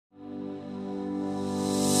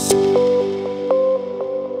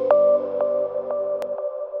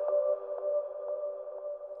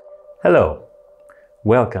Hello,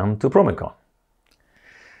 welcome to PROMECON.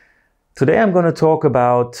 Today I'm going to talk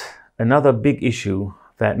about another big issue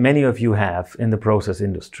that many of you have in the process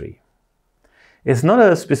industry. It's not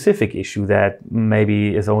a specific issue that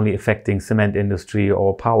maybe is only affecting cement industry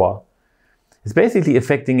or power. It's basically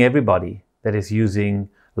affecting everybody that is using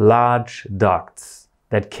large ducts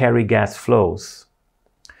that carry gas flows.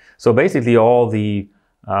 So basically all the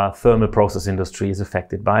thermal process industry is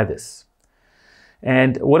affected by this.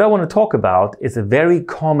 And what I want to talk about is a very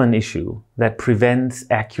common issue that prevents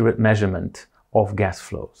accurate measurement of gas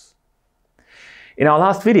flows. In our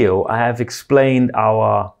last video, I have explained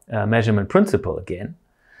our measurement principle again.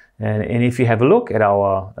 And if you have a look at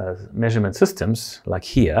our measurement systems, like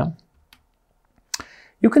here,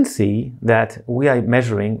 you can see that we are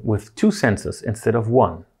measuring with two sensors instead of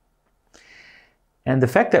one. And the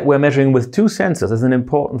fact that we're measuring with two sensors is an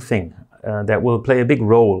important thing. That will play a big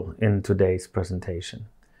role in today's presentation.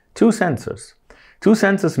 Two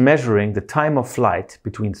sensors measuring the time of flight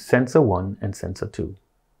between sensor 1 and sensor 2.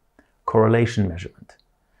 Correlation measurement.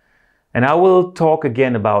 And I will talk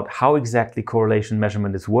again about how exactly correlation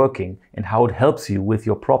measurement is working and how it helps you with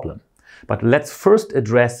your problem. But let's first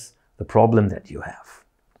address the problem that you have.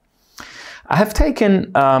 I have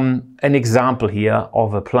taken an example here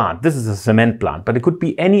of a plant. This is a cement plant, but it could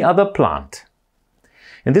be any other plant.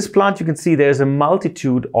 In this plant, you can see there's a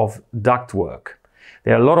multitude of ductwork.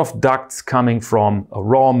 There are a lot of ducts coming from a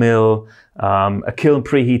raw mill, a kiln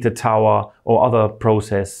preheater tower, or other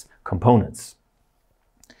process components.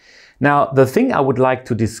 Now, the thing I would like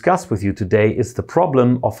to discuss with you today is the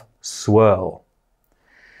problem of swirl.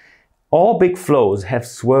 All big flows have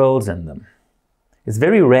swirls in them. It's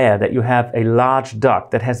very rare that you have a large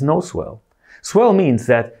duct that has no swirl. Swirl means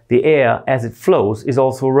that the air, as it flows, is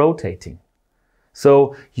also rotating.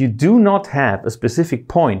 So you do not have a specific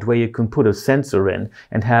point where you can put a sensor in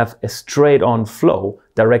and have a straight-on flow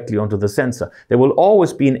directly onto the sensor. There will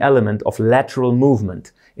always be an element of lateral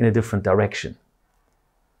movement in a different direction.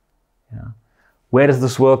 Yeah. Where does the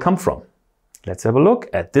swirl come from? Let's have a look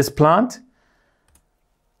at this plant.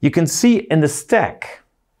 You can see in the stack.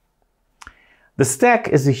 The stack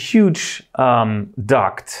is a huge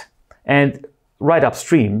duct, and right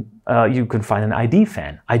upstream you can find an ID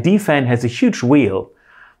fan. ID fan has a huge wheel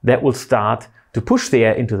that will start to push the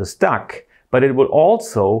air into the stack, but it will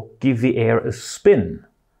also give the air a spin.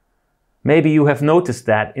 Maybe you have noticed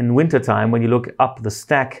that in wintertime when you look up the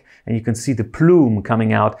stack and you can see the plume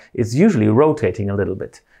coming out, it's usually rotating a little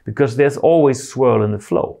bit because there's always swirl in the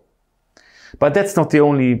flow. But that's not the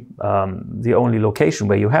only location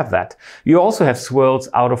where you have that. You also have swirls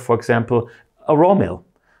out of, for example, a raw mill.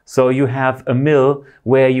 So you have a mill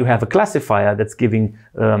where you have a classifier that's giving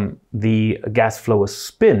the gas flow a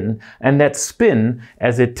spin, and that spin,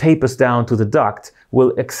 as it tapers down to the duct,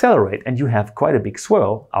 will accelerate, and you have quite a big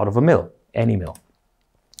swirl out of a mill, any mill.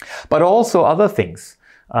 But also other things,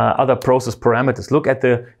 other process parameters. Look at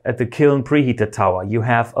the kiln preheater tower. You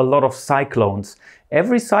have a lot of cyclones.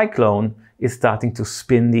 Every cyclone is starting to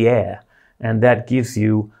spin the air, and that gives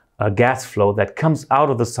you a gas flow that comes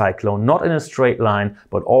out of the cyclone, not in a straight line,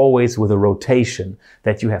 but always with a rotation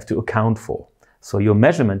that you have to account for. So your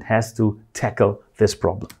measurement has to tackle this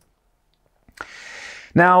problem.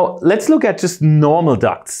 Now, let's look at just normal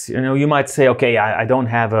ducts. You might say, okay, I don't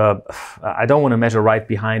want to measure right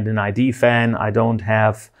behind an ID fan. I don't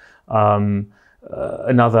have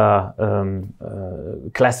another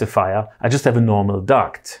classifier. I just have a normal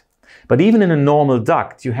duct. But even in a normal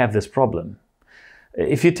duct, you have this problem.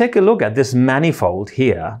 If you take a look at this manifold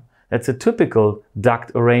here, that's a typical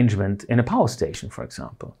duct arrangement in a power station, for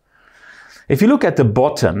example. If you look at the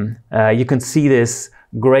bottom, you can see this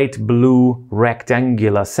great blue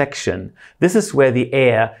rectangular section. This is where the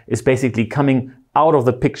air is basically coming out of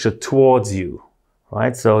the picture towards you,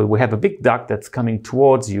 right? So we have a big duct that's coming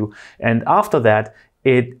towards you, and after that,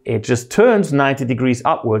 it just turns 90 degrees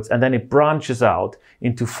upwards, and then it branches out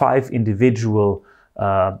into 5 individual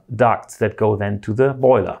ducts that go then to the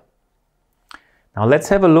boiler. Now let's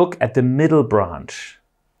have a look at the middle branch.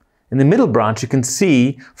 In the middle branch, you can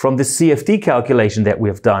see from the CFD calculation that we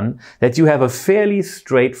have done that you have a fairly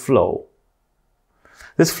straight flow.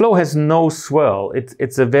 This flow has no swirl.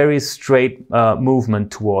 It's a very straight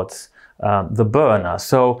movement towards the burner,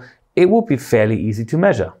 so it will be fairly easy to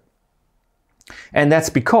measure. And that's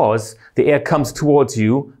because the air comes towards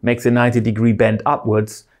you, makes a 90-degree bend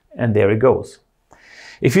upwards, and there it goes.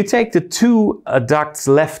 If you take the two ducts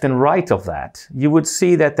left and right of that, you would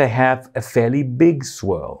see that they have a fairly big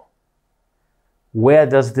swirl. Where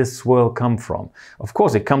does this swirl come from? Of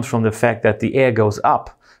course, it comes from the fact that the air goes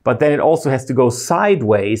up, but then it also has to go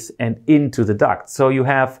sideways and into the duct. So you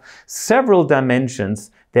have several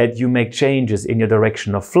dimensions that you make changes in your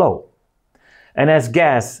direction of flow. And as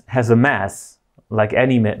gas has a mass, like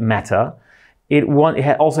any matter, it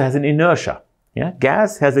also has an inertia. Yeah?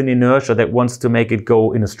 Gas has an inertia that wants to make it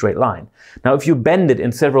go in a straight line. Now, if you bend it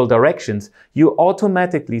in several directions, you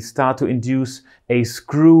automatically start to induce a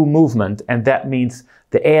screw movement, and that means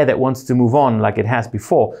the air that wants to move on like it has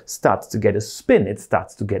before starts to get a spin, it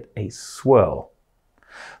starts to get a swirl.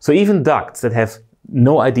 So even ducts that have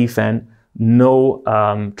no ID fan, no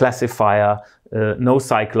classifier, no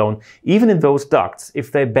cyclone, even in those ducts,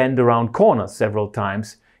 if they bend around corners several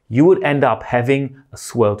times, you would end up having a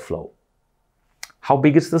swirled flow. How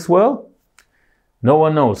big is the swirl? No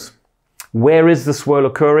one knows. Where is the swirl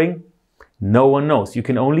occurring? No one knows. You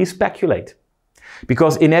can only speculate.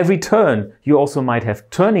 Because in every turn, you also might have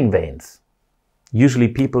turning vanes. Usually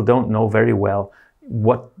people don't know very well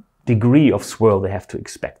what degree of swirl they have to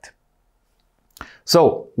expect.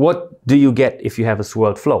 So what do you get if you have a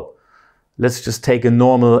swirled flow? Let's just take a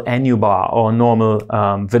normal annubar or a normal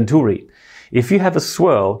venturi. If you have a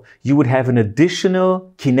swirl, you would have an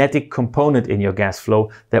additional kinetic component in your gas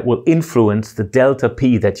flow that will influence the delta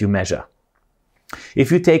P that you measure.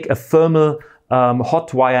 If you take a thermal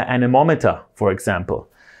hot wire anemometer, for example,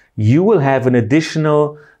 you will have an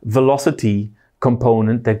additional velocity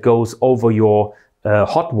component that goes over your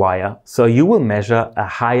hot wire. So you will measure a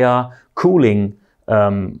higher cooling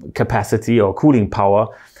capacity or cooling power.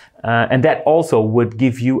 And that also would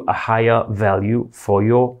give you a higher value for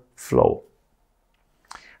your flow.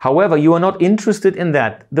 However, you are not interested in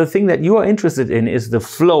that. The thing that you are interested in is the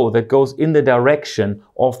flow that goes in the direction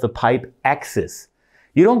of the pipe axis.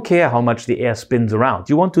 You don't care how much the air spins around.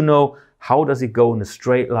 You want to know how does it go in a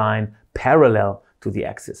straight line parallel to the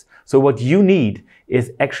axis. So what you need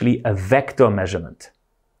is actually a vector measurement.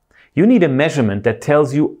 You need a measurement that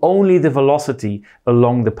tells you only the velocity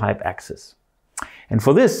along the pipe axis. And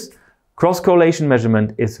for this, cross-correlation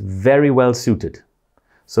measurement is very well suited.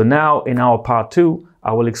 So now in our part 2,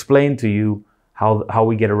 I will explain to you how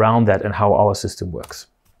we get around that and how our system works.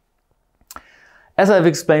 As I've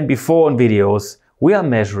explained before in videos, we are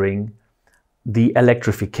measuring the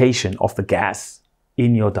electrification of the gas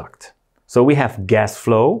in your duct. So we have gas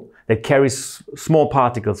flow that carries small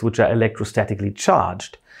particles which are electrostatically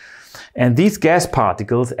charged. And these gas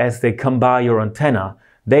particles, as they come by your antenna,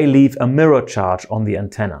 they leave a mirror charge on the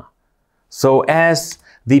antenna. So as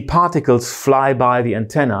the particles fly by the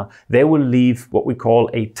antenna, they will leave what we call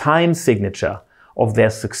a time signature of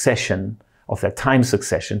their succession, of their time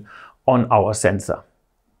succession on our sensor.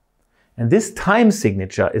 And this time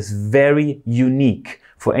signature is very unique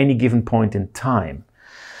for any given point in time.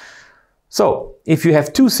 So if you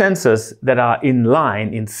have two sensors that are in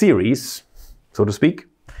line, in series, so to speak,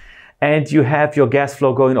 and you have your gas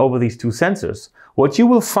flow going over these two sensors, what you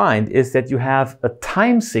will find is that you have a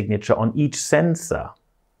time signature on each sensor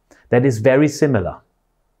that is very similar.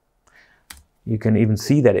 You can even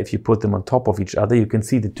see that if you put them on top of each other, you can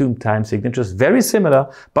see the two time signatures, very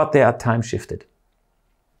similar, but they are time shifted.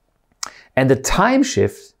 And the time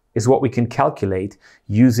shift is what we can calculate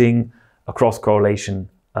using a cross-correlation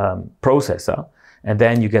processor. And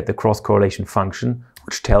then you get the cross-correlation function,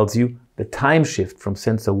 which tells you the time shift from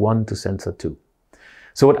sensor 1 to sensor 2.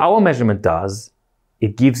 So what our measurement does,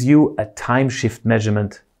 it gives you a time shift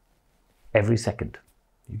measurement every second.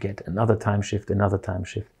 You get another time shift, and another time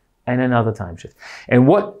shift. And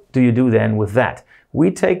what do you do then with that? We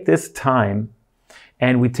take this time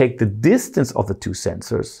and we take the distance of the two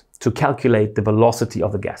sensors to calculate the velocity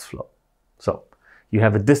of the gas flow. So you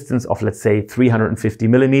have a distance of, let's say, 350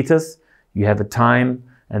 millimeters. You have a time,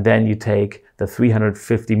 and then you take the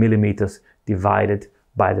 350 millimeters divided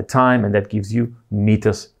by the time, and that gives you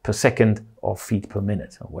meters per second or feet per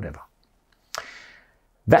minute or whatever.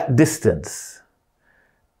 That distance,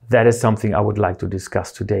 that is something I would like to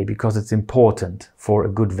discuss today because it's important for a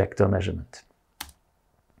good vector measurement.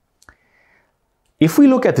 If we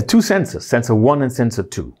look at the two sensors, sensor 1 and sensor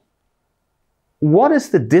 2, what is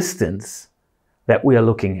the distance that we are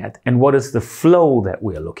looking at and what is the flow that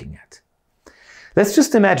we are looking at? Let's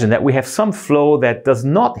just imagine that we have some flow that does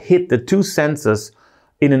not hit the two sensors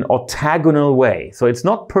in an orthogonal way. So it's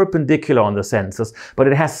not perpendicular on the sensors, but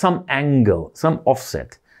it has some angle, some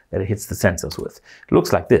offset that it hits the sensors with. It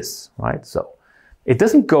looks like this, right? So it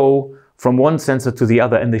doesn't go from one sensor to the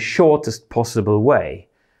other in the shortest possible way,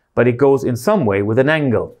 but it goes in some way with an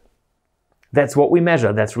angle. That's what we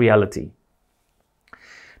measure, that's reality.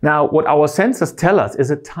 Now, what our sensors tell us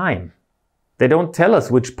is a time. They don't tell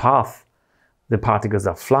us which path the particles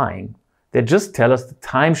are flying. They just tell us the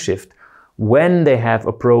time shift when they have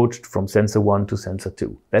approached from sensor 1 to sensor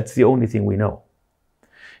 2. That's the only thing we know.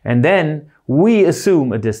 And then we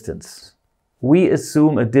assume a distance. We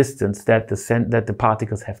assume a distance that the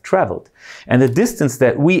particles have traveled. And the distance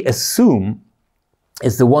that we assume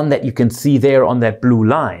is the one that you can see there on that blue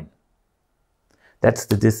line. That's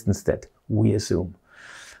the distance that we assume.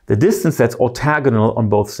 The distance that's orthogonal on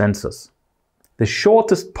both sensors. The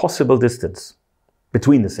shortest possible distance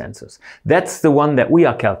between the sensors. That's the one that we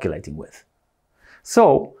are calculating with.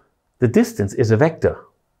 So the distance is a vector.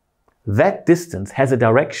 That distance has a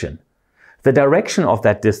direction. The direction of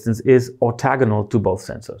that distance is orthogonal to both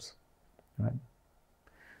sensors. Right?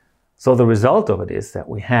 So the result of it is that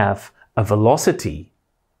we have a velocity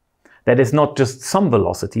that is not just some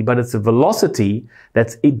velocity, but it's a velocity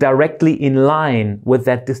that's directly in line with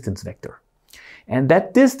that distance vector. And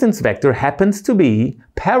that distance vector happens to be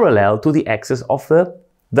parallel to the axis of the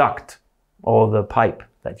duct or the pipe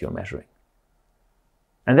that you're measuring.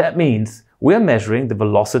 And that means we're measuring the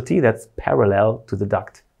velocity that's parallel to the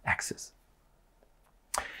duct axis.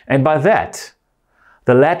 And by that,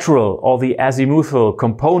 the lateral or the azimuthal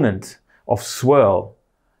component of swirl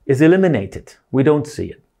is eliminated. We don't see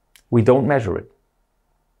it. We don't measure it.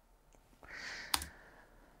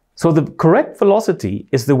 So the correct velocity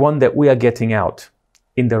is the one that we are getting out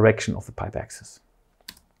in direction of the pipe axis.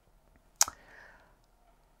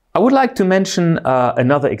 I would like to mention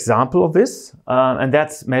another example of this, and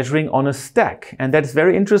that's measuring on a stack. And that's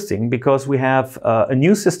very interesting because we have a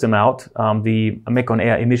new system out, the McON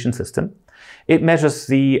Air emission system. It measures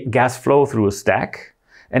the gas flow through a stack.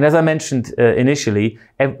 And as I mentioned initially,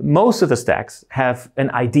 most of the stacks have an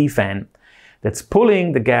ID fan that's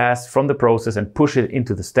pulling the gas from the process and push it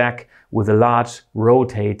into the stack with a large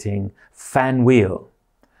rotating fan wheel.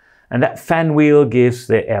 And that fan wheel gives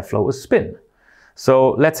the airflow a spin.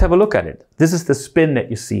 So let's have a look at it. This is the spin that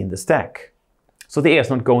you see in the stack. So the air is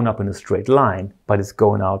not going up in a straight line, but it's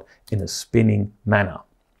going out in a spinning manner.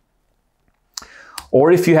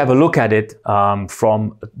 Or if you have a look at it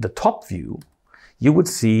from the top view, you would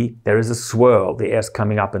see there is a swirl. The air is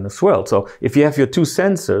coming up in a swirl. So if you have your two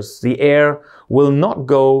sensors, the air will not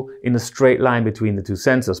go in a straight line between the two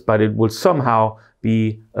sensors, but it will somehow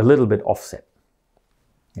be a little bit offset.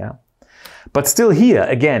 Yeah. But still here,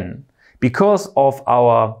 again, because of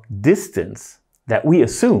our distance that we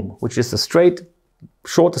assume, which is the straight,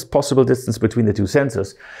 shortest possible distance between the two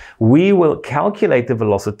sensors, we will calculate the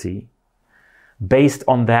velocity based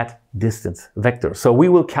on that distance vector. So we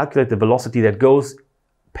will calculate the velocity that goes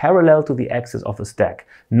parallel to the axis of the stack.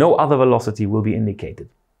 No other velocity will be indicated.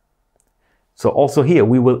 So also here,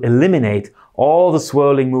 we will eliminate all the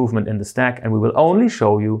swirling movement in the stack, and we will only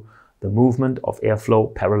show you the movement of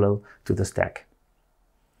airflow parallel to the stack.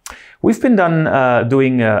 We've been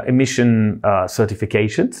doing emission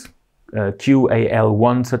certifications,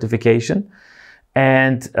 QAL1 certification,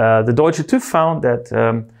 and the Deutsche TÜV found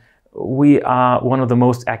that we are one of the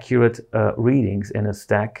most accurate readings in a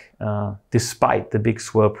stack despite the big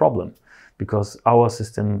swirl problem, because our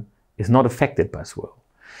system is not affected by swirl.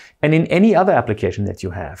 And in any other application that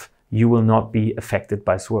you have, you will not be affected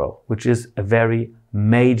by swirl, which is a very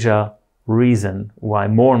major reason why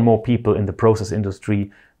more and more people in the process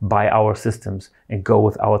industry buy our systems and go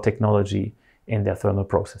with our technology in their thermal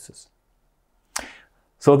processes.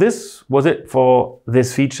 So this was it for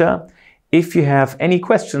this feature. If you have any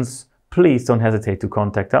questions, please don't hesitate to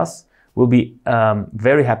contact us. We'll be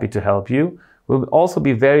very happy to help you. We'll also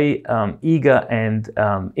be very eager and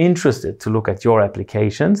interested to look at your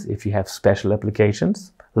applications. If you have special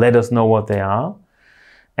applications, let us know what they are.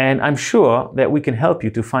 And I'm sure that we can help you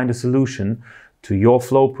to find a solution to your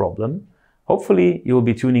flow problem. Hopefully, you will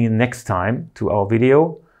be tuning in next time to our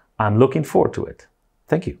video. I'm looking forward to it.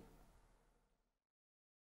 Thank you.